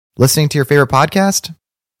Listening to your favorite podcast?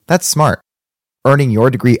 That's smart. Earning your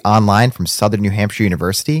degree online from Southern New Hampshire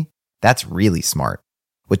University? That's really smart.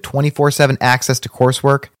 With 24/7 access to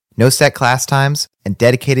coursework, no set class times, and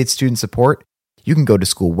dedicated student support, you can go to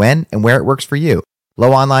school when and where it works for you.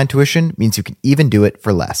 Low online tuition means you can even do it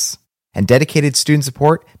for less. And dedicated student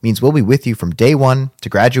support means we'll be with you from day one to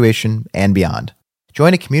graduation and beyond.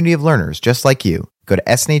 Join a community of learners just like you. Go to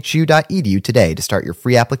snhu.edu today to start your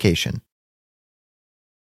free application.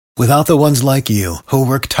 Without the ones like you, who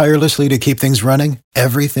work tirelessly to keep things running,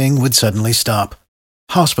 everything would suddenly stop.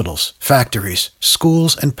 Hospitals, factories,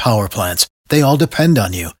 schools, and power plants, they all depend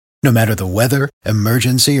on you. No matter the weather,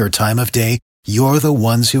 emergency, or time of day, you're the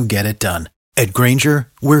ones who get it done. At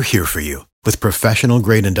Grainger, we're here for you with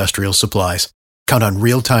professional-grade industrial supplies. Count on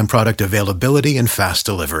real-time product availability and fast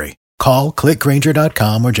delivery. Call, click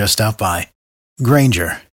Grainger.com, or just stop by.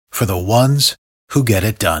 Grainger, for the ones who get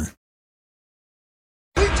it done.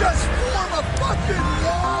 We just form a fucking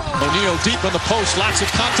wall! O'Neal deep in the post, lots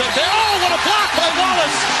of contact there. Oh, what a block by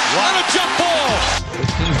Wallace! And a jump ball!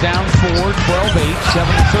 Pistons down 4, 12-8,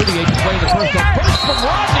 7:38 to play the first. A burst from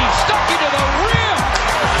Rodney, stuck into the rim!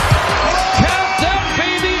 Count them,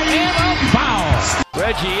 baby, and a foul!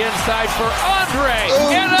 Reggie inside for Andre,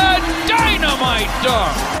 and a dynamite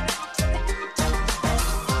dunk!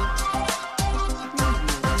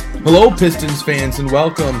 Hello, Pistons fans, and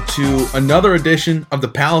welcome to another edition of the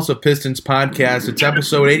Palace of Pistons podcast. It's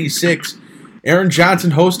episode 86. Aaron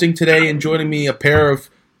Johnson hosting today, and joining me a pair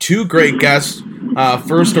of two great guests.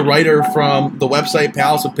 First, a writer from the website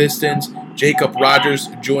Palace of Pistons, Jacob Rogers,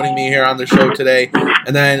 joining me here on the show today.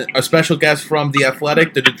 And then a special guest from The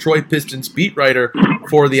Athletic, the Detroit Pistons beat writer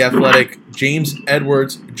for The Athletic, James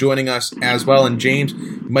Edwards, joining us as well. And James,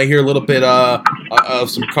 you might hear a little bit of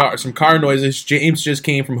some car noises. James just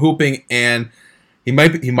came from hooping, and he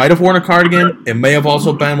might have worn a cardigan. It may have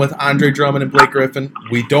also been with Andre Drummond and Blake Griffin.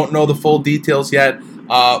 We don't know the full details yet.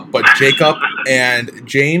 But Jacob and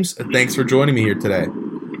James, thanks for joining me here today.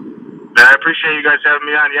 I appreciate you guys having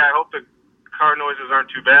me on. Yeah, I hope the car noises aren't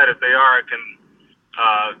too bad. If they are, I can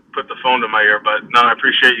put the phone to my ear. But no, I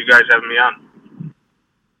appreciate you guys having me on.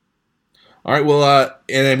 All right, well,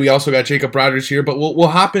 and then we also got Jacob Rogers here, but we'll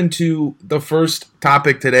hop into the first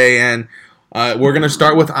topic today, and we're going to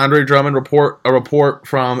start with Andre Drummond. A report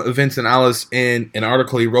from Vincent Ellis in an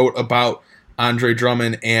article he wrote about Andre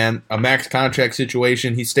Drummond and a max contract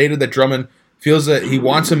situation. He stated that Drummond feels that he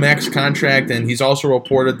wants a max contract, and he's also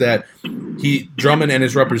reported that Drummond and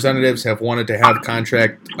his representatives have wanted to have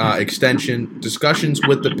contract extension discussions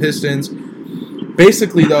with the Pistons.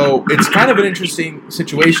 Basically, though, it's kind of an interesting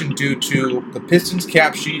situation due to the Pistons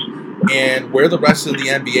cap sheet and where the rest of the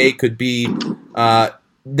NBA could be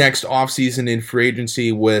next offseason in free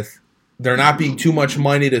agency, with there not being too much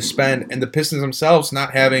money to spend and the Pistons themselves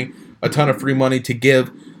not having a ton of free money to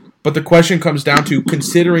give. But the question comes down to,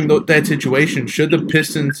 considering that situation, should the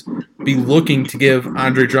Pistons be looking to give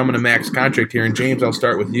Andre Drummond a max contract here? And James, I'll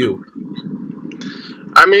start with you.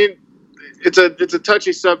 I mean, it's a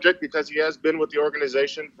touchy subject because he has been with the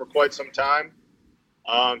organization for quite some time.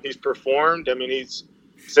 He's performed. I mean,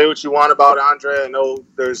 say what you want about Andre. I know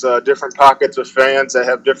there's different pockets of fans that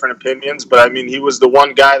have different opinions, but I mean, he was the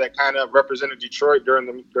one guy that kind of represented Detroit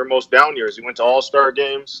during their most down years. He went to all-star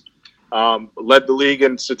games. Led the league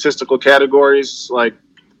in statistical categories. Like,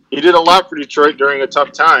 he did a lot for Detroit during a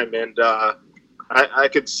tough time, and I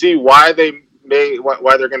could see why they're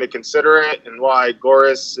going to consider it, and why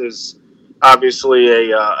Goris is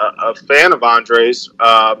obviously a fan of Andre's.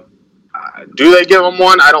 Do they give him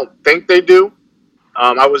one? I don't think they do.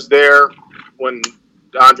 I was there when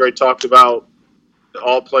Andre talked about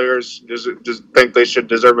all players think they should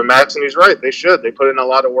deserve a max, and he's right. They should. They put in a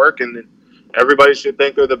lot of work, and everybody should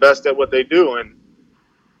think they're the best at what they do. And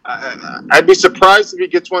I'd be surprised if he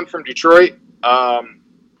gets one from Detroit. And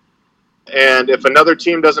if another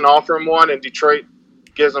team doesn't offer him one and Detroit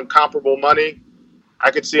gives him comparable money,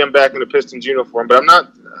 I could see him back in the Pistons uniform. But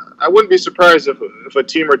I wouldn't be surprised if a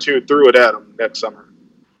team or two threw it at him next summer.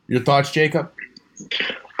 Your thoughts, Jacob?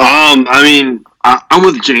 I mean, I'm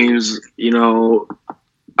with James. You know,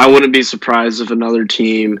 I wouldn't be surprised if another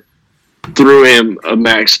team threw him a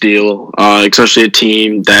max deal, especially a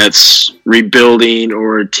team that's rebuilding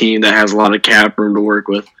or a team that has a lot of cap room to work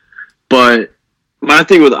with. But my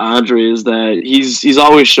thing with Andre is that he's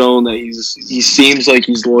always shown that he seems like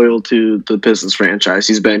he's loyal to the Pistons franchise.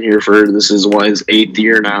 He's been here this is his 8th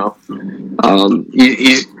year now.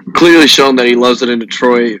 He's clearly shown that he loves it in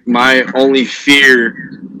Detroit. My only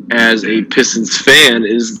fear as a Pistons fan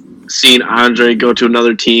is seeing Andre go to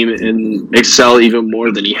another team and excel even more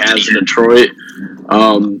than he has in Detroit.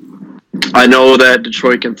 I know that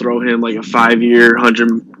Detroit can throw him like a 5-year,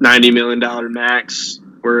 $190 million max,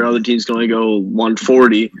 where other teams can only go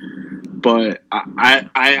 140. But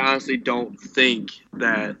I honestly don't think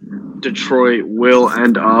that Detroit will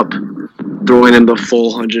end up throwing him the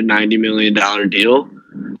full $190 million deal.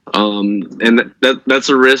 And that's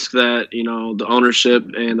a risk that, the ownership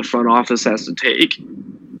and the front office has to take.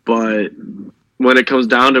 But when it comes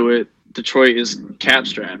down to it, Detroit is cap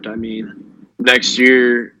strapped. I mean, next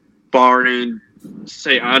year, barring,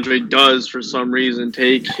 say, Andre does for some reason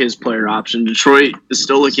take his player option, Detroit is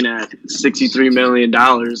still looking at $63 million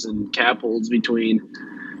in cap holds between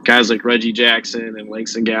guys like Reggie Jackson and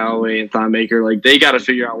Langston Galloway and Thon Maker. Like, they got to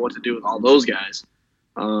figure out what to do with all those guys.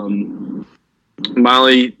 My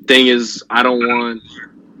only thing is I don't want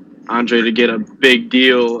Andre to get a big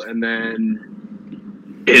deal and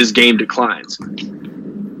then his game declines.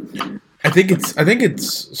 I think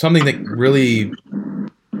it's something that really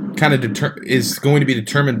kind of is going to be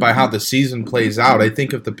determined by how the season plays out. I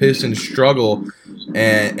think if the Pistons struggle,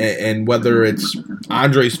 and whether it's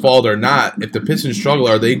Andre's fault or not, if the Pistons struggle,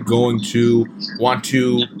 are they going to want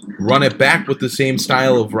to run it back with the same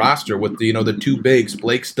style of roster with the two bigs?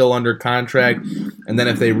 Blake's still under contract, and then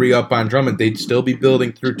if they re-up on Drummond, they'd still be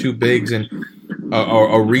building through two bigs, and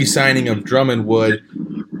a re-signing of Drummond would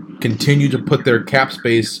continue to put their cap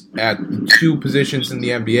space at two positions in the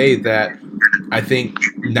NBA that I think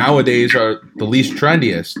nowadays are the least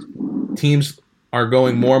trendiest. Teams are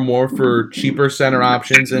going more and more for cheaper center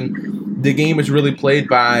options, and the game is really played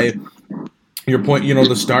by your point.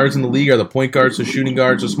 The stars in the league are the point guards, the shooting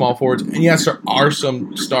guards, the small forwards, and yes, there are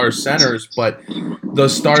some star centers, but the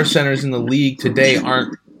star centers in the league today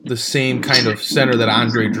aren't the same kind of center that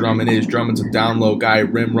Andre Drummond is. Drummond's a down low guy,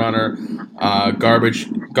 rim runner, garbage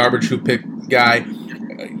hoop pick guy.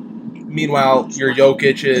 Meanwhile, your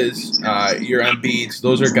Jokic's, your Embiid's,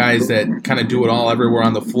 those are guys that kind of do it all everywhere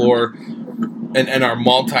on the floor and are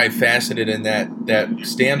multifaceted in that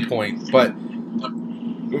standpoint. But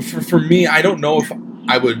for me, I don't know if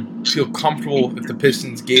I would feel comfortable if the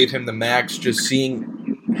Pistons gave him the max, just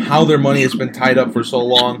seeing how their money has been tied up for so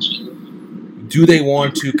long. Do they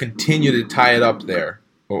want to continue to tie it up there?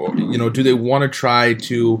 Or, do they want to try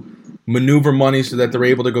to maneuver money so that they're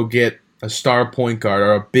able to go get a star point guard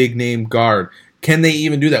or a big name guard? Can they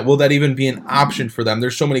even do that? Will that even be an option for them?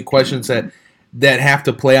 There's so many questions that have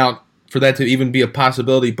to play out for that to even be a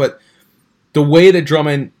possibility. But the way that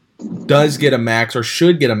Drummond does get a max or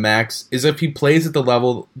should get a max is if he plays at the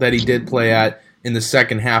level that he did play at in the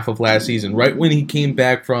second half of last season, right when he came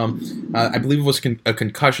back from, I believe it was a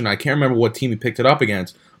concussion. I can't remember what team he picked it up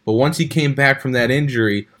against. But once he came back from that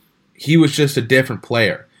injury, he was just a different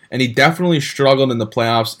player. And he definitely struggled in the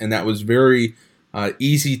playoffs, and that was very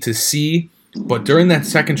easy to see. But during that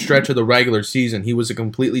second stretch of the regular season, he was a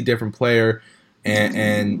completely different player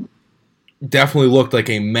and definitely looked like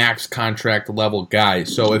a max contract level guy.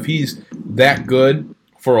 So if he's that good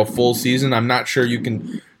for a full season, I'm not sure you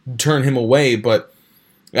can turn him away. But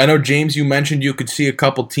I know, James, you mentioned you could see a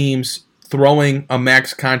couple teams throwing a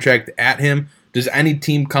max contract at him. Does any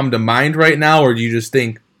team come to mind right now, or do you just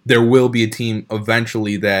think there will be a team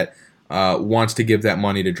eventually that wants to give that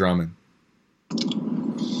money to Drummond?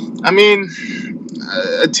 I mean,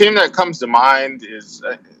 a team that comes to mind is,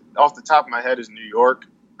 off the top of my head, is New York.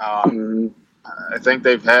 I think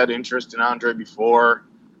they've had interest in Andre before.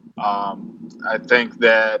 I think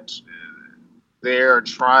that they are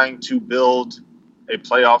trying to build a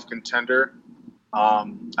playoff contender.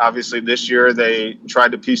 Obviously, this year they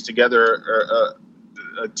tried to piece together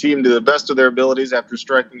a team to the best of their abilities after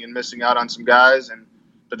striking and missing out on some guys,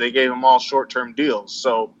 but they gave them all short-term deals.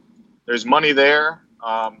 So there's money there.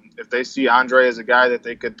 If they see Andre as a guy that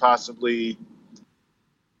they could possibly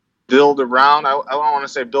build around, I don't want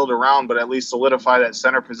to say build around, but at least solidify that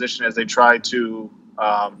center position as they try to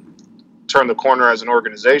turn the corner as an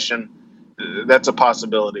organization, that's a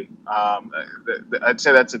possibility. I'd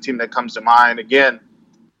say that's a team that comes to mind. Again,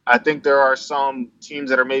 I think there are some teams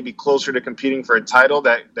that are maybe closer to competing for a title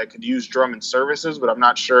that could use Drummond's services, but I'm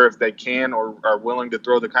not sure if they can or are willing to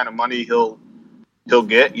throw the kind of money he'll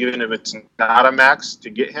get, even if it's not a max, to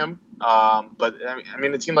get him. But I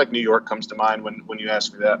mean, a team like New York comes to mind when you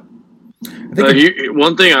ask me that.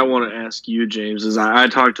 One thing I want to ask you, James, is I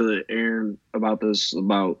talked to Aaron about this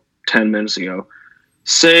about 10 minutes ago.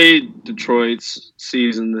 Say Detroit's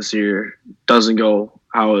season this year doesn't go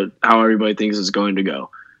how everybody thinks it's going to go.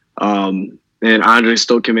 And Andre's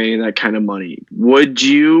still commanding that kind of money. Would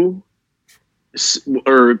you,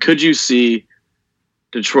 or could you see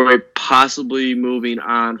Detroit possibly moving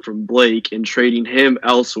on from Blake and trading him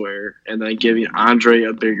elsewhere and then giving Andre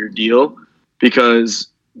a bigger deal? Because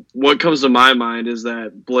what comes to my mind is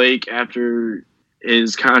that Blake, after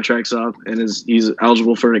his contract's up and he's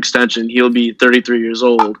eligible for an extension, he'll be 33 years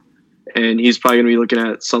old, and he's probably going to be looking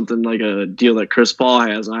at something like a deal that Chris Paul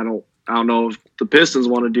has. And I don't know if the Pistons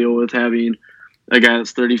want to deal with having a guy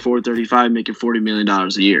that's 34, 35 making $40 million a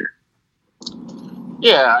year.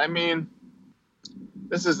 Yeah, I mean,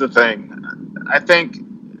 this is the thing. I think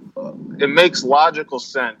it makes logical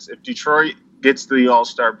sense if Detroit gets to the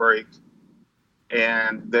All-Star break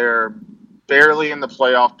and they're barely in the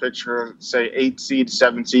playoff picture, say 8 seed,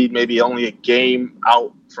 7 seed, maybe only a game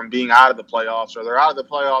out from being out of the playoffs, or they're out of the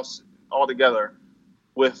playoffs altogether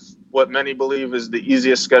with what many believe is the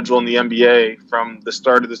easiest schedule in the NBA from the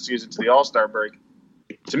start of the season to the All-Star break.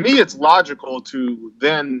 To me, it's logical to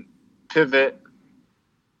then pivot,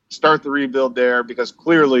 start the rebuild there, because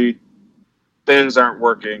clearly things aren't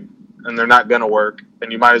working and they're not going to work,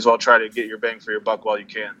 and you might as well try to get your bang for your buck while you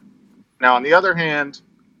can. Now, on the other hand,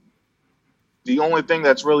 the only thing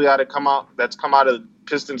that's really come out of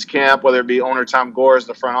Pistons camp, whether it be owner Tom Gores,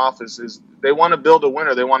 the front office, is they want to build a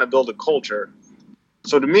winner. They want to build a culture.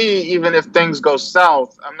 So to me, even if things go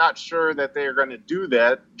south, I'm not sure that they're going to do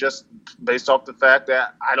that, just based off the fact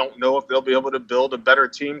that I don't know if they'll be able to build a better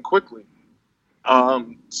team quickly.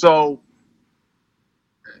 So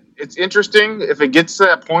it's interesting. If it gets to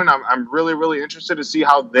that point, I'm really, really interested to see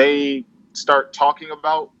how they start talking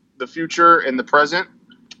about the future and the present.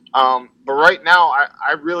 But right now,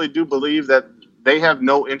 I really do believe that they have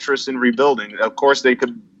no interest in rebuilding. Of course, they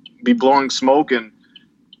could be blowing smoke, and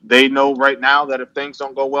they know right now that if things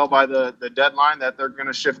don't go well by the deadline, that they're going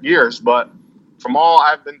to shift gears. But from all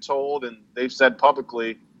I've been told, and they've said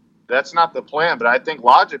publicly, that's not the plan. But I think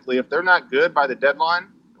logically, if they're not good by the deadline,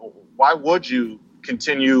 why would you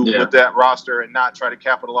continue with that roster and not try to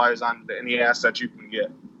capitalize on any assets you can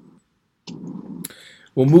get?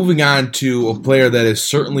 Well, moving on to a player that has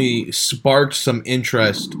certainly sparked some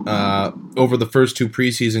interest over the first 2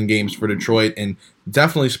 preseason games for Detroit, and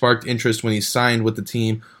definitely sparked interest when he signed with the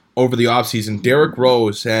team over the offseason. Derrick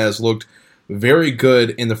Rose has looked very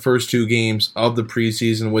good in the first 2 games of the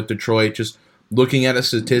preseason with Detroit. Just looking at his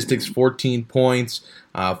statistics, 14 points,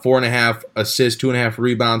 4.5 assists, 2.5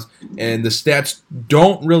 rebounds, and the stats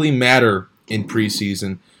don't really matter in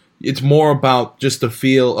preseason. It's more about just the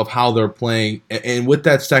feel of how they're playing. And with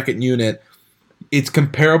that second unit, it's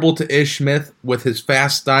comparable to Ish Smith with his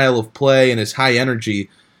fast style of play and his high energy.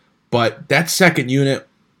 But that second unit,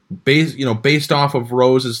 based off of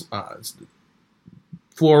Rose's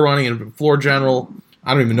floor running and floor general,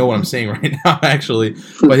 I don't even know what I'm saying right now, actually.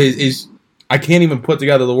 But his I can't even put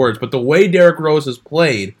together the words. But the way Derrick Rose has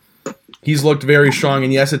played, he's looked very strong.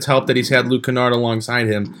 And yes, it's helped that he's had Luke Kennard alongside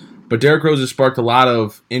him. But Derrick Rose has sparked a lot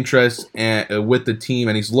of interest with the team,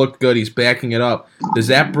 and he's looked good. He's backing it up. Does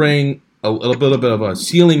that bring a little bit of a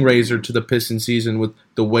ceiling raiser to the Pistons season with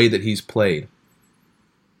the way that he's played?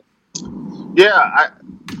 Yeah,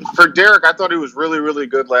 for Derrick, I thought he was really, really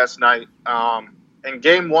good last night. In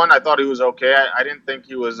Game 1, I thought he was okay. I didn't think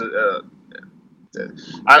he was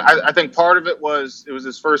I think part of it was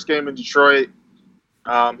his first game in Detroit.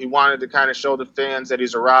 He wanted to kind of show the fans that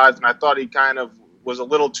he's arrived, and I thought he kind of was a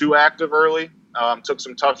little too active early, took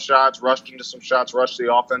some tough shots, rushed into some shots, rushed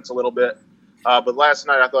the offense a little bit. But last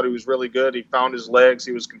night I thought he was really good. He found his legs.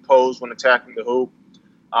 He was composed when attacking the hoop.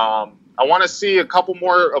 I want to see a couple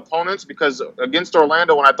more opponents, because against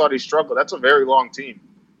Orlando, when I thought he struggled, that's a very long team.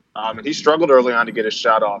 And he struggled early on to get his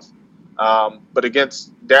shot off. But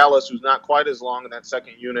against Dallas, who's not quite as long in that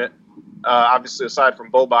second unit, obviously aside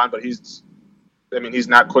from Boban, but he's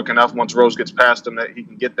not quick enough once Rose gets past him that he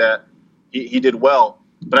can get that. He did well.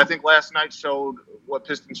 But I think last night showed what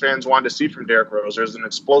Pistons fans wanted to see from Derrick Rose. There's an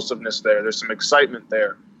explosiveness there. There's some excitement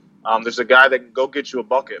there. There's a guy that can go get you a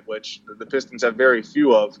bucket, which the Pistons have very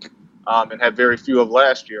few of, and had very few of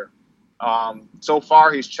last year. So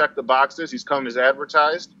far, he's checked the boxes. He's come as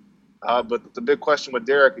advertised. But the big question with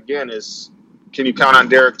Derrick, again, is can you count on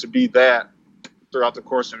Derrick to be that throughout the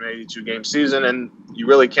course of an 82-game season? And you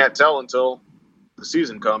really can't tell until the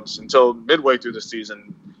season comes, until midway through the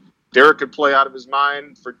season. Derrick could play out of his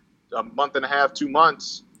mind for a month and a half, 2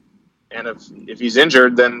 months. And if he's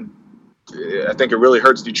injured, then I think it really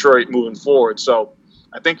hurts Detroit moving forward. So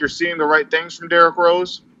I think you're seeing the right things from Derrick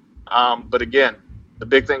Rose. But again, the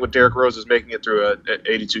big thing with Derrick Rose is making it through an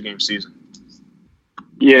 82-game season.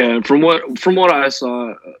 Yeah, from what I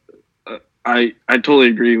saw, I totally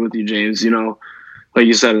agree with you, James. Like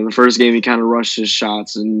you said, in the first game, he kind of rushed his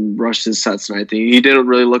shots and rushed his sets, and I think he didn't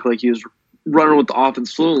really look like he was running with the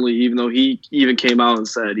offense fluently, even though he even came out and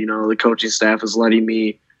said, the coaching staff is letting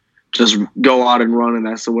me just go out and run, and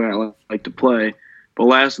that's the way I like to play. But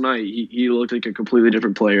last night, he looked like a completely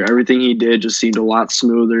different player. Everything he did just seemed a lot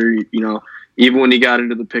smoother. Even when he got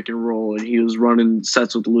into the pick and roll and he was running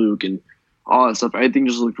sets with Luke and all that stuff, everything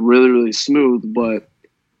just looked really, really smooth. But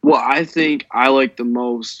what I think I like the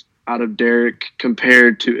most out of Derrick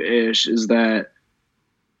compared to Ish is that,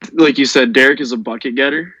 like you said, Derrick is a bucket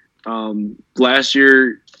getter. Last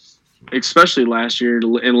year, especially last year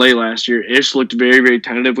and late last year, Ish looked very, very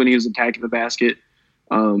tentative when he was attacking the basket.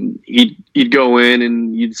 He'd go in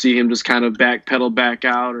and you'd see him just kind of backpedal back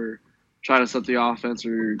out or try to set the offense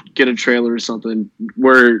or get a trailer or something.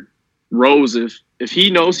 Where Rose, if he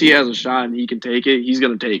knows he has a shot and he can take it, he's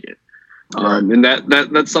going to take it. And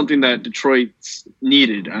that's something that Detroit's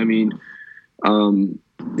needed. I mean, you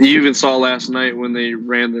even saw last night when they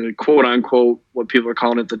ran the quote-unquote, what people are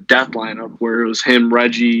calling it, the death lineup, where it was him,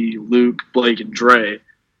 Reggie, Luke, Blake, and Dre.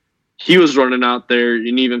 He was running out there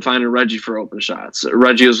and even finding Reggie for open shots.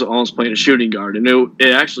 Reggie was almost playing a shooting guard, and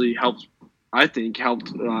it actually helped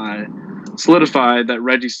solidify that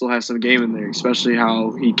Reggie still has some game in there, especially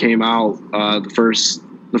how he came out the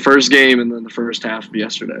first game and then the first half of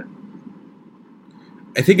yesterday.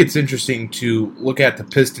 I think it's interesting to look at the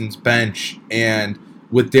Pistons bench, and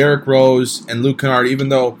with Derrick Rose and Luke Kennard, even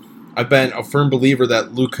though I've been a firm believer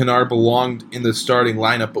that Luke Kennard belonged in the starting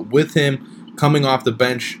lineup, but with him coming off the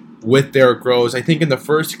bench with Derrick Rose, I think in the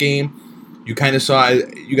first game, you kind of saw,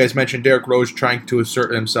 you guys mentioned Derrick Rose trying to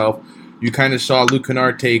assert himself. You kind of saw Luke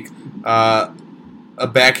Kennard take a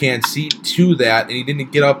backhand seat to that, and he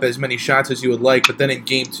didn't get up as many shots as you would like. But then in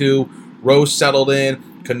game 2, Rose settled in.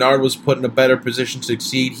 Kennard was put in a better position to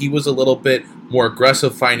succeed. He was a little bit more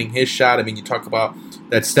aggressive finding his shot. I mean, you talk about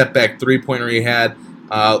that step-back three-pointer he had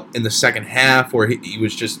in the second half where he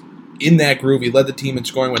was just in that groove. He led the team in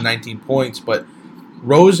scoring with 19 points. But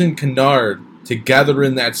Rose and Kennard together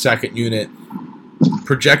in that second unit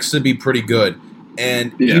projects to be pretty good.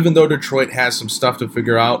 And even though Detroit has some stuff to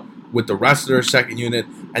figure out with the rest of their second unit,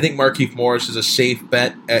 I think Markieff Morris is a safe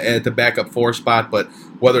bet at the backup 4 spot. But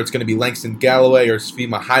whether it's going to be Langston Galloway or Svi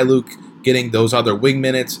Mykhailiuk getting those other wing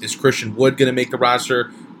minutes, is Christian Wood going to make the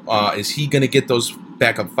roster? Is he going to get those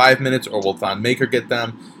backup 5 minutes, or will Thon Maker get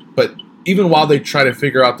them? But even while they try to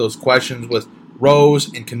figure out those questions with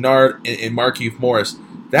Rose and Kennard and Markieff Morris,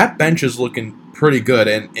 that bench is looking pretty good.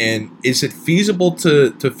 And is it feasible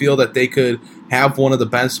to feel that they could have one of the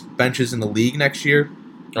best benches in the league next year?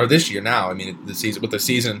 Or this year now? I mean, the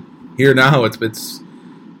season here now, it's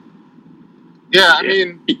yeah, I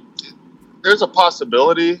mean, there's a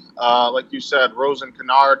possibility. Like you said, Rose and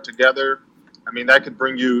Kennard together, I mean, that could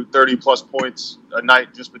bring you 30-plus points a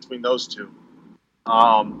night just between those two.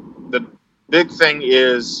 The big thing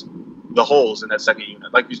is the holes in that second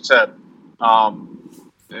unit. Like you said,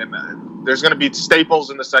 and there's going to be staples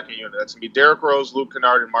in the second unit. That's going to be Derrick Rose, Luke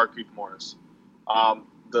Kennard, and Markieff Morris.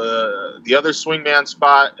 The other swingman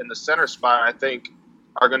spot and the center spot, I think,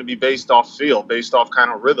 are going to be based off feel, based off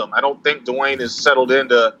kind of rhythm. I don't think Dwayne is settled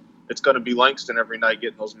into it's going to be Langston every night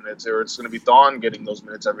getting those minutes, or it's going to be Thon getting those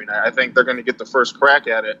minutes every night. I think they're going to get the first crack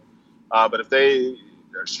at it. But if they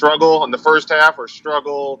struggle in the first half or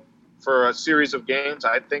struggle for a series of games,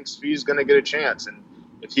 I think Svi's going to get a chance. And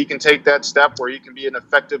if he can take that step where he can be an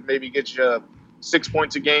effective, maybe get you 6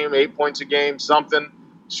 points a game, 8 points a game, something,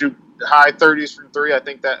 shoot high 30s from 3, I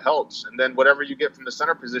think that helps. And then whatever you get from the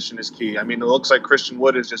center position is key. I mean, it looks like Christian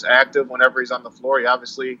Wood is just active whenever he's on the floor. He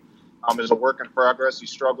obviously is a work in progress. He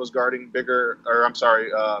struggles guarding bigger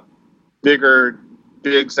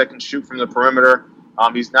bigs that can shoot from the perimeter.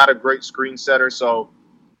 He's not a great screen setter, so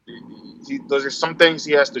those are some things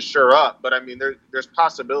he has to shore up. But, I mean, there's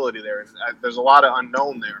possibility there. There's a lot of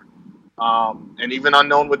unknown there. And even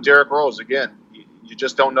unknown with Derrick Rose. Again, you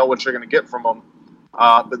just don't know what you're going to get from him.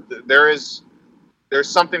 But there's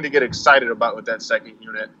something to get excited about with that second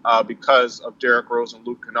unit because of Derrick Rose and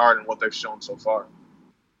Luke Kennard and what they've shown so far.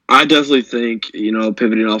 I definitely think,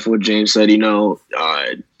 pivoting off of what James said,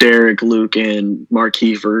 Derrick, Luke, and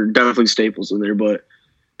Markieff are definitely staples in there. But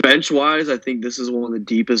bench-wise, I think this is one of the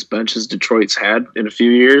deepest benches Detroit's had in a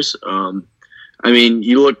few years. I mean,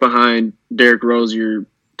 you look behind Derrick Rose, your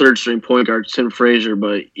third-string point guard, Tim Frazier,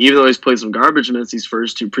 but even though he's played some garbage minutes these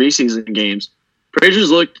first 2 preseason games,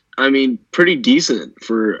 Frazier's looked, pretty decent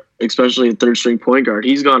for especially a third-string point guard.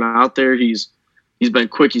 He's gone out there. He's been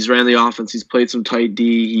quick. He's ran the offense. He's played some tight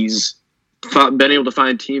D. He's been able to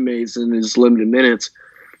find teammates in his limited minutes.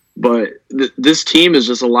 But this team is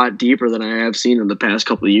just a lot deeper than I have seen in the past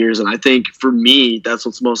couple of years. And I think, for me, that's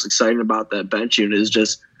what's most exciting about that bench unit is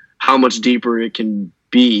just how much deeper it can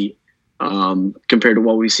be compared to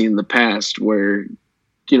what we've seen in the past where,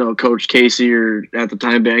 Coach Casey or at the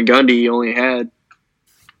time Van Gundy only had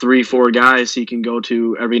 3-4 guys he can go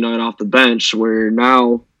to every night off the bench, where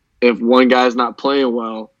now if one guy's not playing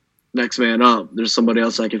well, next man up, there's somebody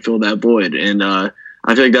else that can fill that void. And I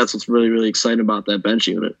feel like that's what's really, really exciting about that bench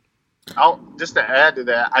unit. Just to add to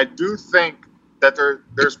that, I do think that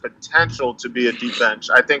there's potential to be a deep bench.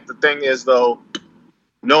 I think the thing is, though,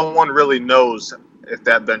 no one really knows if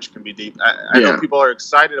that bench can be deep. I know people are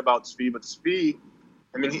excited about Svi, but Svi,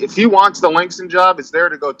 I mean, if he wants the Langston job, it's there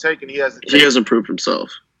to go take, and he hasn't proved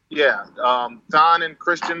himself. Yeah. Thon and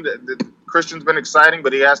Christian, Christian's been exciting,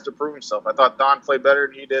 but he has to prove himself. I thought Thon played better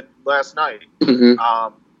than he did last night.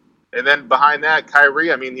 Mm-hmm. And then behind that,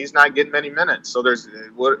 Kyrie, I mean, he's not getting many minutes. So there's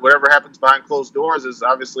whatever happens behind closed doors is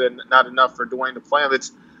obviously not enough for Dwayne to play him.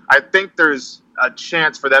 I think there's a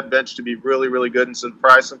chance for that bench to be really, really good and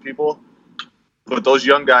surprise some people. But those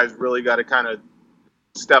young guys really got to kind of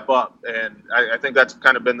step up. And I think that's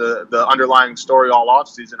kind of been the underlying story all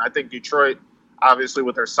offseason. I think Detroit, obviously,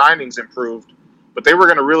 with their signings improved. But they were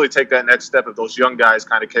going to really take that next step if those young guys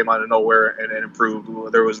kind of came out of nowhere and improved.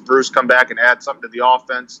 Whether it was Bruce come back and add something to the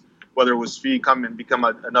offense, whether it was Fee come and become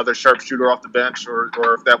another sharpshooter off the bench, or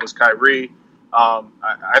if that was Kyrie.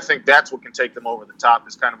 I think that's what can take them over the top,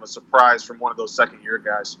 is kind of a surprise from one of those second-year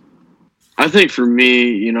guys. I think for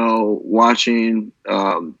me, watching,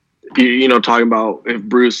 talking about if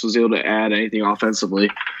Bruce was able to add anything offensively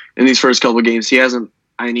in these first couple of games, he hasn't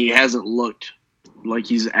looked like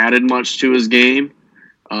he's added much to his game,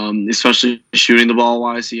 especially shooting the ball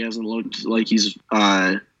wise. He hasn't looked like he's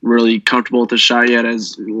really comfortable with the shot yet.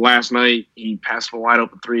 As last night, he passed a wide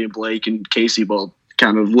open three, and Blake and Casey both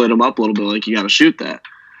kind of lit him up a little bit, like you got to shoot that.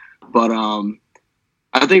 But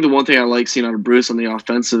I think the one thing I like seeing out of Bruce on the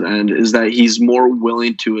offensive end is that he's more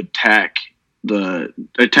willing to attack the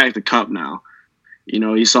cup now.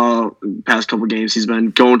 You saw the past couple of games, he's been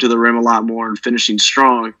going to the rim a lot more and finishing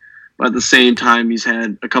strong. But at the same time, he's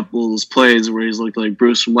had a couple of those plays where he's looked like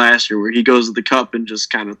Bruce from last year, where he goes to the cup and just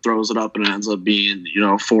kind of throws it up, and it ends up being,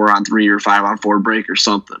 4-on-3 or 5-on-4 break or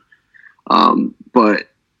something. But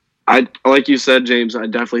like you said, James, I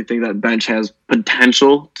definitely think that bench has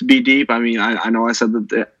potential to be deep. I mean, I know I said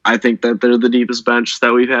that I think that they're the deepest bench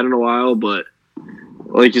that we've had in a while, but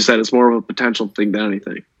like you said, it's more of a potential thing than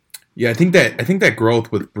anything. Yeah, I think that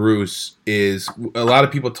growth with Bruce is, a lot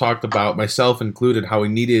of people talked about, myself included, how he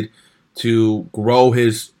needed to grow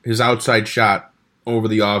his outside shot over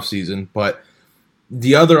the offseason. But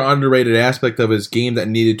the other underrated aspect of his game that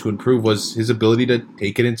needed to improve was his ability to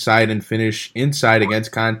take it inside and finish inside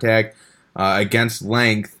against contact, against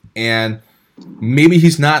length. And maybe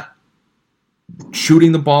he's not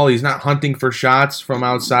shooting the ball, he's not hunting for shots from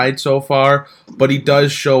outside so far, but he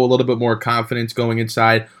does show a little bit more confidence going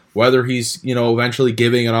inside. Whether he's, eventually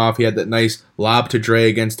giving it off, he had that nice lob to Dre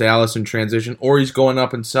against Dallas in transition, or he's going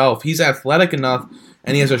up himself. He's athletic enough,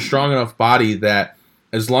 and he has a strong enough body that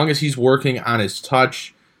as long as he's working on his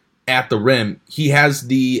touch at the rim, he has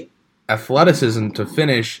the athleticism to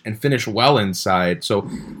finish and finish well inside. So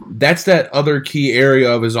that's that other key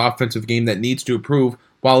area of his offensive game that needs to improve,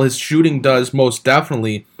 while his shooting does most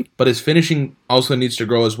definitely, but his finishing also needs to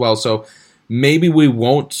grow as well. So maybe we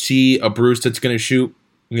won't see a Bruce that's going to shoot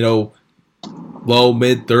low,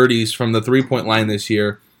 mid-30s from the three-point line this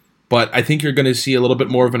year. But I think you're going to see a little bit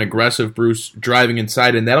more of an aggressive Bruce driving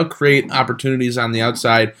inside, and that'll create opportunities on the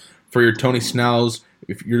outside for your Tony Snells,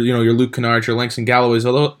 if your Luke Kennard, your Langston Galloways,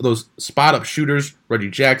 those spot-up shooters, Reggie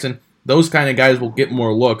Jackson. Those kind of guys will get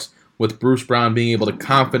more looks with Bruce Brown being able to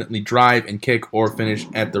confidently drive and kick or finish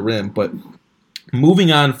at the rim. But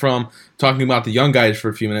moving on from talking about the young guys for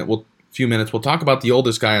a few minutes, we'll talk about the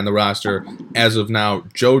oldest guy on the roster as of now,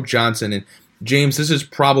 Joe Johnson. And James, this is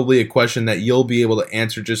probably a question that you'll be able to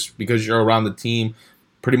answer just because you're around the team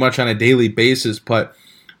pretty much on a daily basis. But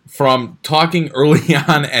from talking early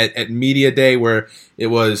on at Media Day, where it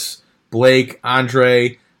was Blake,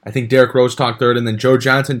 Andre, I think Derrick Rose talked third, and then Joe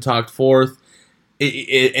Johnson talked fourth,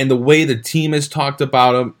 and the way the team has talked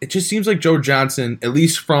about him, it just seems like Joe Johnson, at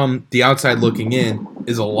least from the outside looking in,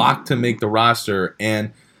 is a lock to make the roster.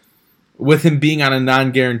 And with him being on a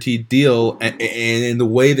non-guaranteed deal, and in the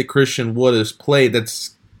way that Christian Wood has played,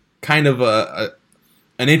 that's kind of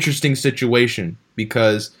an interesting situation,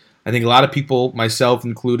 because I think a lot of people, myself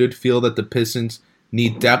included, feel that the Pistons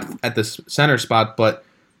need depth at the center spot, but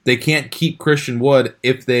they can't keep Christian Wood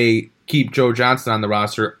if they keep Joe Johnson on the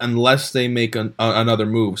roster unless they make another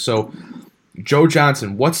move. So, Joe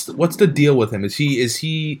Johnson, what's the deal with him? Is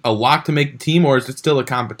he a lock to make the team, or is it still a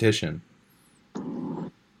competition?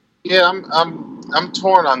 Yeah, I'm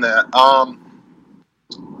torn on that.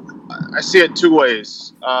 I see it two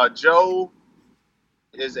ways. Joe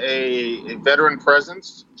is a veteran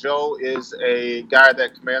presence. Joe is a guy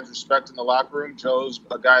that commands respect in the locker room. Joe's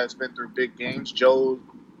a guy that's been through big games. Joe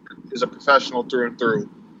is a professional through and through.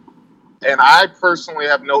 And I personally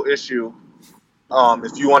have no issue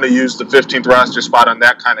if you want to use the 15th roster spot on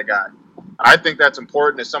that kind of guy. I think that's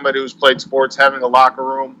important as somebody who's played sports, having a locker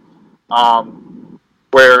room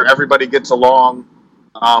where everybody gets along,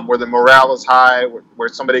 where the morale is high, where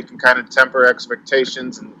somebody can kind of temper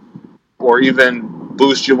expectations or even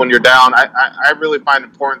boost you when you're down. I really find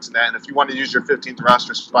importance in that. And if you want to use your 15th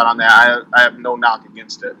roster spot on that, I have no knock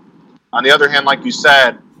against it. On the other hand, like you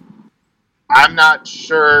said, I'm not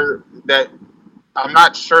sure that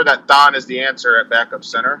Thon is the answer at backup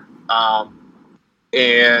center.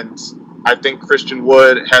 And I think Christian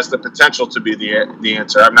Wood has the potential to be the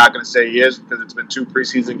answer. I'm not going to say he is because it's been 2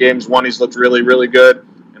 preseason games. One he's looked really, really good,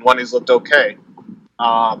 and one he's looked okay.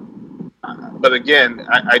 But again,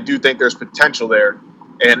 I do think there's potential there,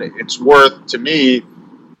 and it's worth, to me,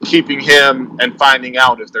 keeping him and finding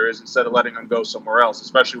out if there is instead of letting him go somewhere else,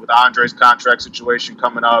 especially with Andre's contract situation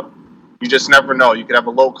coming up. You just never know. You could have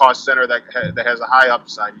a low-cost center that has a high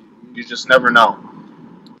upside. You just never know.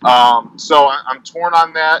 So I'm torn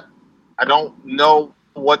on that. I don't know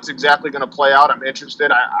what's exactly going to play out. I'm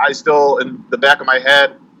interested. I still, in the back of my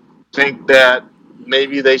head, think that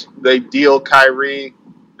maybe they deal Kyrie.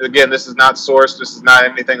 Again, this is not sourced. This is not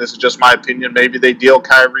anything. This is just my opinion. Maybe they deal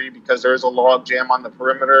Kyrie because there is a log jam on the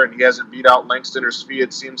perimeter and he hasn't beat out Langston or Svi,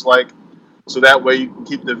 it seems like. So that way you can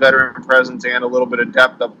keep the veteran presence and a little bit of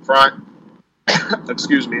depth up front.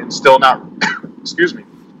 Excuse me, and still not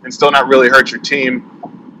really hurt your team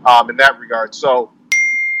in that regard. So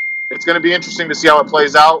it's going to be interesting to see how it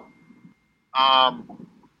plays out.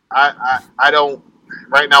 I don't.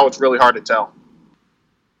 Right now, it's really hard to tell.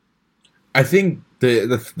 I think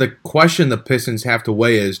the question the Pistons have to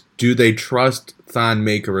weigh is, do they trust Thon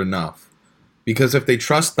Maker enough? Because if they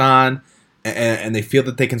trust Thon and they feel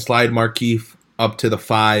that they can slide Markieff up to the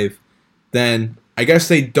 5, then I guess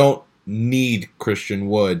they don't need Christian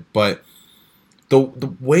Wood. But the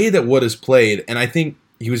way that Wood has played, and I think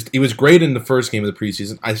he was great in the first game of the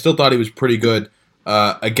preseason. I still thought he was pretty good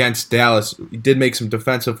against Dallas. He did make some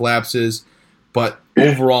defensive lapses, but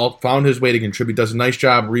overall found his way to contribute. Does a nice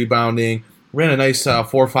job rebounding. Ran a nice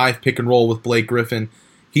 4-5 pick and roll with Blake Griffin.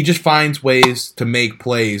 He just finds ways to make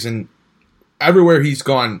plays, and everywhere he's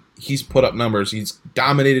gone, he's put up numbers. He's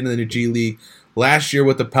dominated in the G League. Last year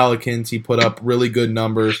with the Pelicans, he put up really good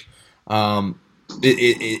numbers. In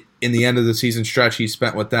the end of the season stretch he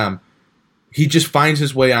spent with them, he just finds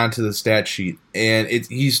his way onto the stat sheet, and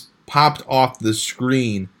he's popped off the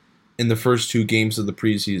screen in the first 2 games of the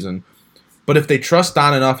preseason. But if they trust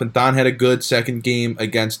Thon enough, and Thon had a good second game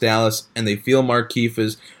against Dallas, and they feel Markieff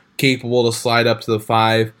is capable to slide up to the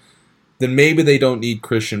 5, then maybe they don't need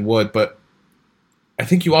Christian Wood. But I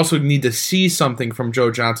think you also need to see something from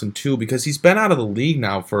Joe Johnson too, because he's been out of the league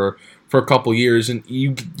now for a couple years, and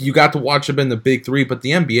you got to watch him in the Big 3, but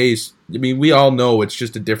the NBA's, I mean, we all know it's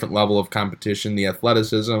just a different level of competition. The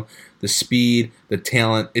athleticism, the speed, the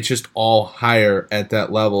talent, it's just all higher at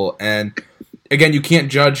that level. And again, you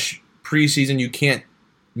can't judge preseason, you can't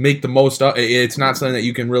make the most of it. It's not something that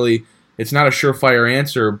you can really, it's not a surefire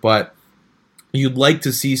answer, but you'd like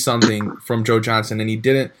to see something from Joe Johnson, and he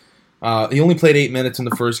didn't. He only played 8 minutes in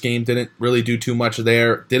the first game, didn't really do too much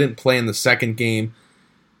there, didn't play in the second game.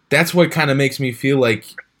 That's what kind of makes me feel like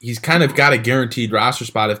he's kind of got a guaranteed roster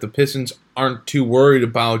spot. If the Pistons aren't too worried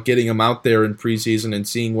about getting him out there in preseason and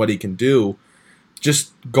seeing what he can do,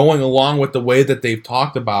 just going along with the way that they've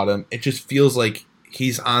talked about him, it just feels like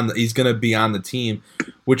he's going to be on the team,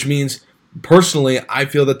 which means personally I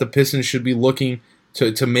feel that the Pistons should be looking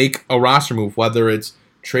to make a roster move, whether it's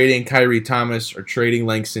trading Kyrie Thomas or trading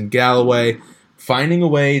Langston Galloway, finding a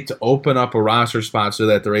way to open up a roster spot so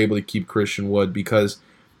that they're able to keep Christian Wood, because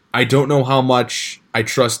I don't know how much I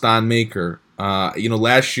trust Thon Maker.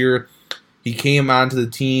 Last year he came onto the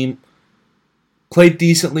team, played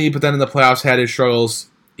decently, but then in the playoffs had his struggles.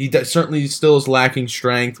 He certainly still is lacking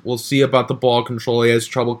strength. We'll see about the ball control. He has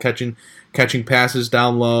trouble catching passes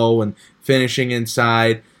down low and finishing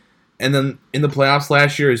inside. And then in the playoffs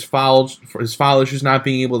last year, his foul issues, not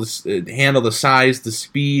being able to handle the size, the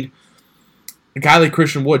speed. A guy like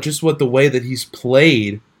Christian Wood, just with the way that he's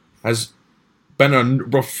played, has been a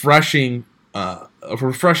refreshing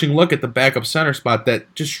look at the backup center spot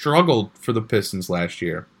that just struggled for the Pistons last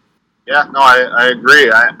year. Yeah, no, I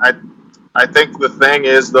agree. I think the thing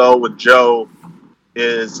is, though, with Joe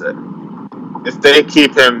is if they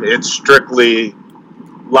keep him, it's strictly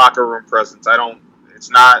locker room presence. It's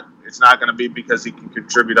not going to be because he can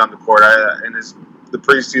contribute on the court. In the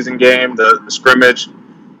preseason game, the scrimmage,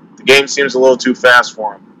 the game seems a little too fast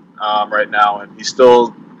for him right now, and he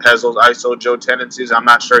still has those ISO Joe tendencies. I'm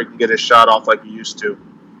not sure he can get his shot off like he used to.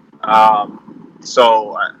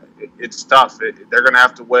 So it's tough. They're going to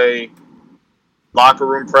have to weigh locker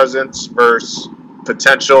room presence versus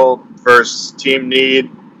potential versus team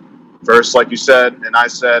need versus, like you said, and I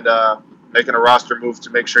said, making a roster move to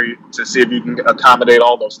make sure to see if you can accommodate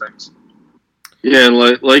all those things. Yeah, and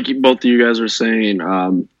like both of you guys were saying,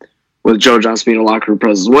 with Joe Johnson being a locker room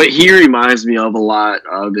presence, what he reminds me of a lot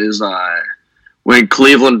of is when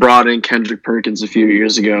Cleveland brought in Kendrick Perkins a few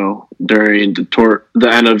years ago during the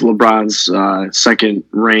end of LeBron's second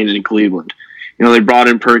reign in Cleveland. You know, they brought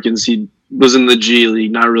in Perkins. He was in the G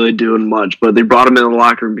League, not really doing much, but they brought him in the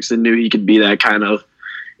locker room because they knew he could be that kind of,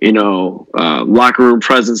 locker room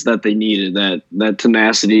presence that they needed, that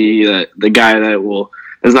tenacity, that the guy that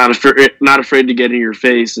is not afraid to get in your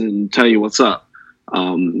face and tell you what's up.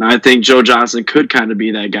 I think Joe Johnson could kind of be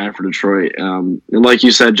that guy for Detroit. And like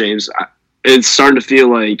you said, James, it's starting to feel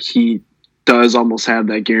like he does almost have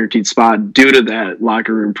that guaranteed spot due to that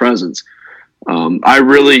locker room presence. I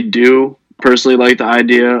really do personally like the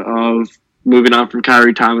idea of moving on from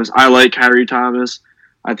Kyrie Thomas. I like Kyrie Thomas.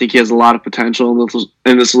 I think he has a lot of potential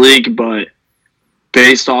in this league, but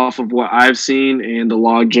based off of what I've seen and the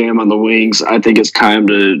logjam on the wings, I think it's time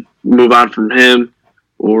to move on from him,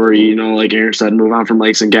 or, like Aaron said, move on from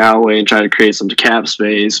Langston Galloway and try to create some cap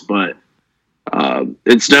space. But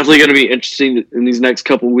it's definitely going to be interesting in these next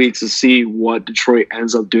couple of weeks to see what Detroit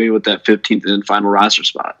ends up doing with that 15th and final roster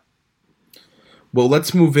spot. Well,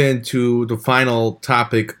 let's move into the final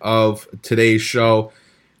topic of today's show.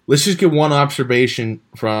 Let's just get one observation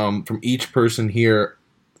from each person here.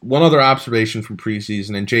 One other observation from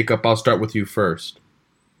preseason. And Jacob, I'll start with you first.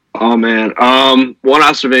 Oh, man. One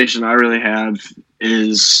observation I really have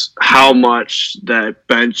is how much that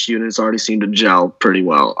bench units already seem to gel pretty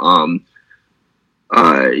well.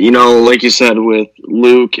 Like you said, with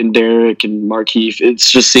Luke and Derrick and Markieff,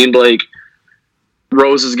 it's just seemed like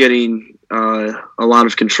Rose is getting a lot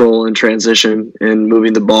of control in transition and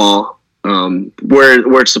moving the ball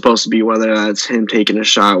where it's supposed to be, whether that's him taking a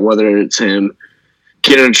shot, whether it's him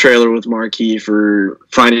getting a trailer with Markieff or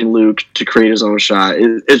finding Luke to create his own shot.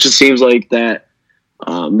 It just seems like that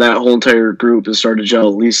whole entire group has started to gel,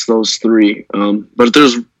 at least those three. But if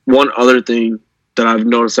there's one other thing that I've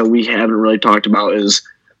noticed that we haven't really talked about is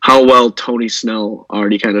how well Tony Snell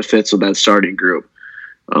already kind of fits with that starting group.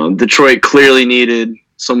 Detroit clearly needed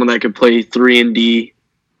someone that could play 3-and-D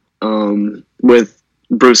with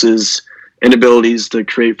Bruce's inabilities to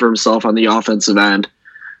create for himself on the offensive end.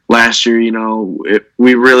 Last year,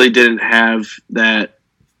 we really didn't have that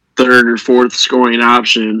third or fourth scoring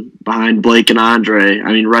option behind Blake and Andre.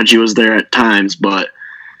 I mean, Reggie was there at times, but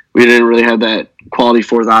we didn't really have that quality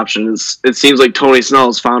fourth option. It seems like Tony Snell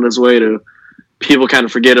has found his way to people kind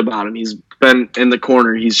of forget about him. He's been in the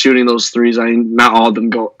corner. He's shooting those threes. I mean, not all of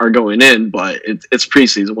them are going in, but it's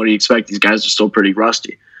preseason. What do you expect? These guys are still pretty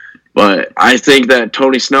rusty. But I think that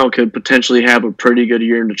Tony Snell could potentially have a pretty good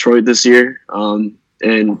year in Detroit this year.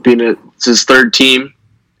 And being it's his third team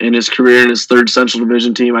in his career and his third Central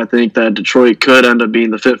Division team, I think that Detroit could end up being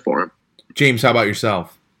the fit for him. James, how about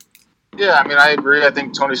yourself? Yeah, I mean, I agree. I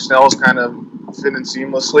think Tony Snell's kind of fitting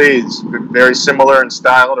seamlessly. He's very similar in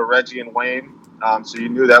style to Reggie and Wayne. So you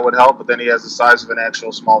knew that would help, but then he has the size of an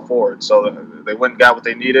actual small forward. So they went and got what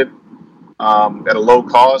they needed at a low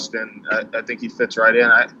cost, and I think he fits right in.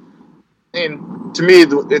 I mean, to me,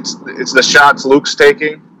 it's the shots Luke's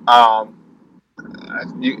taking.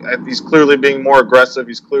 He's clearly being more aggressive.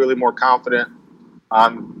 He's clearly more confident.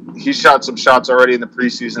 He shot some shots already in the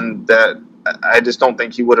preseason that I just don't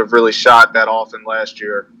think he would have really shot that often last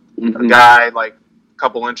year. Mm-hmm. A guy like a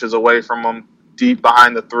couple inches away from him, deep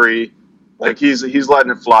behind the three, like he's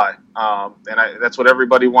letting it fly. And that's what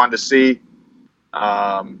everybody wanted to see.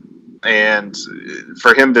 And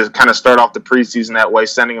for him to kind of start off the preseason that way,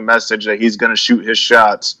 sending a message that he's going to shoot his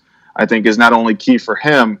shots, I think is not only key for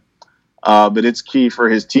him, but it's key for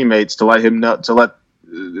his teammates to let him know,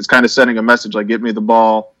 it's kind of sending a message like, get me the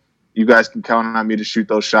ball. You guys can count on me to shoot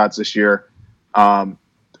those shots this year.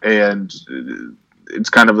 And it's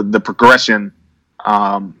kind of the progression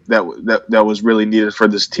that was really needed for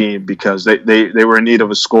this team because they were in need of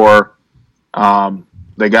a scorer.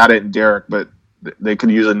 They got it in Derrick, but they could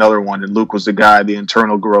use another one. And Luke was the guy, the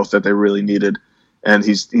internal growth that they really needed. And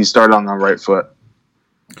he started on the right foot.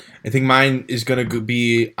 I think mine is going to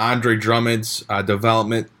be Andre Drummond's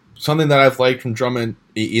development. Something that I've liked from Drummond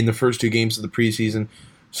in the first two games of the preseason.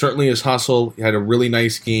 Certainly his hustle. He had a really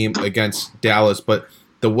nice game against Dallas, but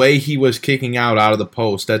the way he was kicking out of the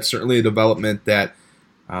post, that's certainly a development that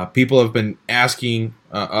People have been asking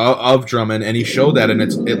of Drummond, and he showed that, and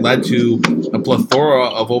it led to a plethora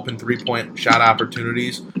of open three-point shot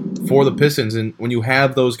opportunities for the Pistons. And when you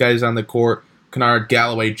have those guys on the court, Kennard,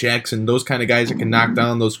 Galloway, Jackson, those kind of guys that can knock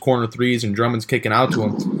down those corner threes, and Drummond's kicking out to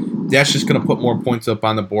them, that's just going to put more points up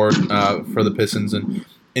on the board for the Pistons. And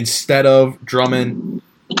instead of Drummond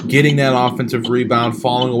getting that offensive rebound,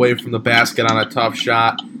 falling away from the basket on a tough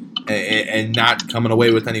shot, and not coming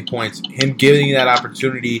away with any points, him giving that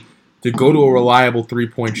opportunity to go to a reliable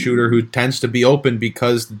three-point shooter who tends to be open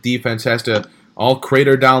because the defense has to all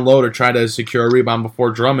crater down low to try to secure a rebound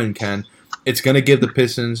before Drummond can, it's going to give the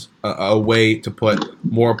Pistons a way to put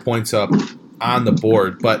more points up on the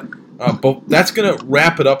board. But that's going to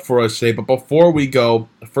wrap it up for us today. But before we go,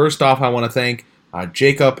 first off, I want to thank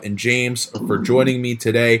Jacob and James for joining me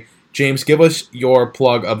today. James, give us your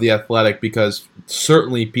plug of The Athletic, because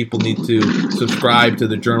certainly people need to subscribe to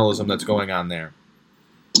the journalism that's going on there.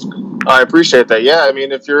 I appreciate that. Yeah, I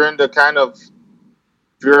mean, if you're into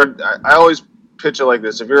I always pitch it like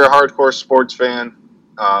this. If you're a hardcore sports fan,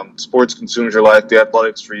 sports consumes your life, The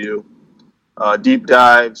Athletic's for you. Deep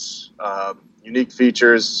dives, unique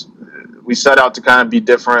features. We set out to kind of be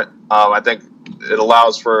different. I think it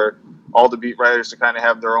allows for all the beat writers to kind of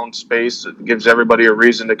have their own space. It gives everybody a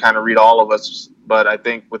reason to kind of read all of us. But I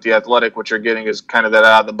think with The Athletic, what you're getting is kind of that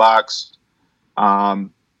out of the box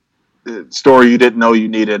story you didn't know you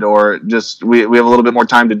needed, or just we have a little bit more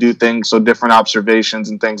time to do things, so different observations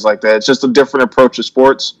and things like that. It's just a different approach to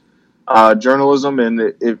sports journalism,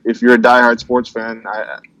 and if you're a diehard sports fan,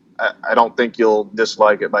 I don't think you'll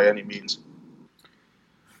dislike it by any means.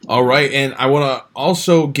 All right, and I want to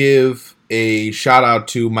also give a shout out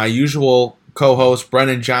to my usual co-host,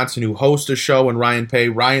 Brennan Johnson, who hosts a show, and Ryan Pay.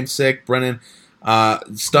 Ryan's sick, Brennan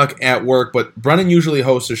stuck at work, but Brennan usually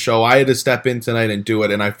hosts a show. I had to step in tonight and do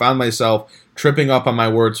it, and I found myself tripping up on my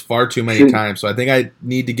words far too many times. So I think I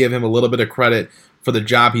need to give him a little bit of credit for the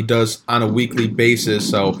job he does on a weekly basis.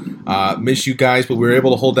 So miss you guys, but we were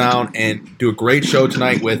able to hold down and do a great show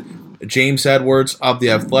tonight with James Edwards of The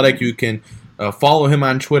Athletic. You can follow him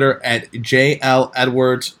on Twitter at JL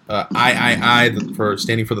Edwards, III, for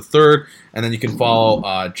standing for the third. And then you can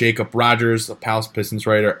follow Jacob Rogers, the Palace Pistons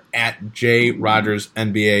writer, at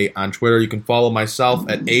JRogersNBA on Twitter. You can follow myself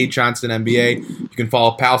at AJohnsonNBA. You can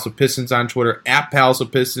follow Palace of Pistons on Twitter at Palace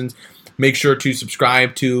of Pistons. Make sure to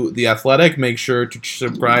subscribe to The Athletic. Make sure to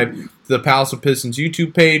subscribe to the Palace of Pistons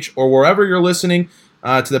YouTube page, or wherever you're listening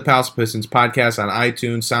to the Palace of Pistons podcast, on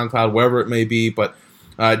iTunes, SoundCloud, wherever it may be. But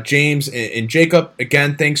James and Jacob,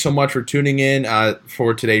 again, thanks so much for tuning in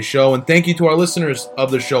for today's show. And thank you to our listeners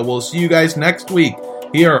of the show. We'll see you guys next week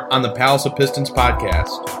here on the Palace of Pistons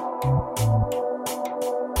podcast.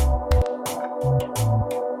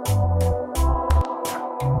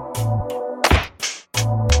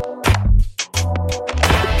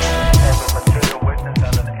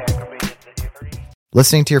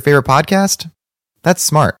 Listening to your favorite podcast? That's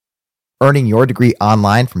smart. Earning your degree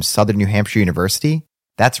online from Southern New Hampshire University?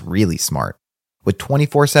 That's really smart. With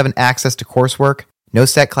 24/7 access to coursework, no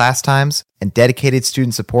set class times, and dedicated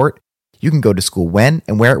student support, you can go to school when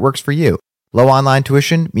and where it works for you. Low online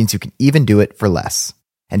tuition means you can even do it for less.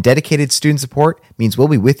 And dedicated student support means we'll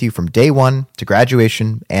be with you from day one to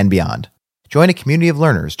graduation and beyond. Join a community of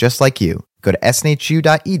learners just like you. Go to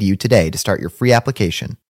snhu.edu today to start your free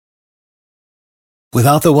application.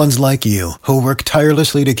 Without the ones like you, who work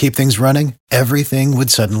tirelessly to keep things running, everything would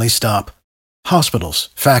suddenly stop. Hospitals,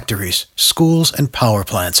 factories, schools, and power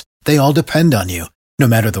plants, they all depend on you. No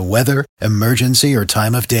matter the weather, emergency, or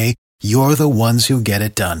time of day, you're the ones who get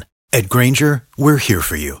it done. At Grainger, we're here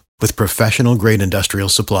for you with professional-grade industrial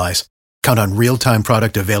supplies. Count on real-time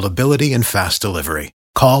product availability and fast delivery.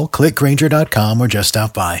 Call, click Grainger.com, or just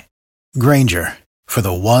stop by. Grainger, for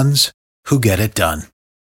the ones who get it done.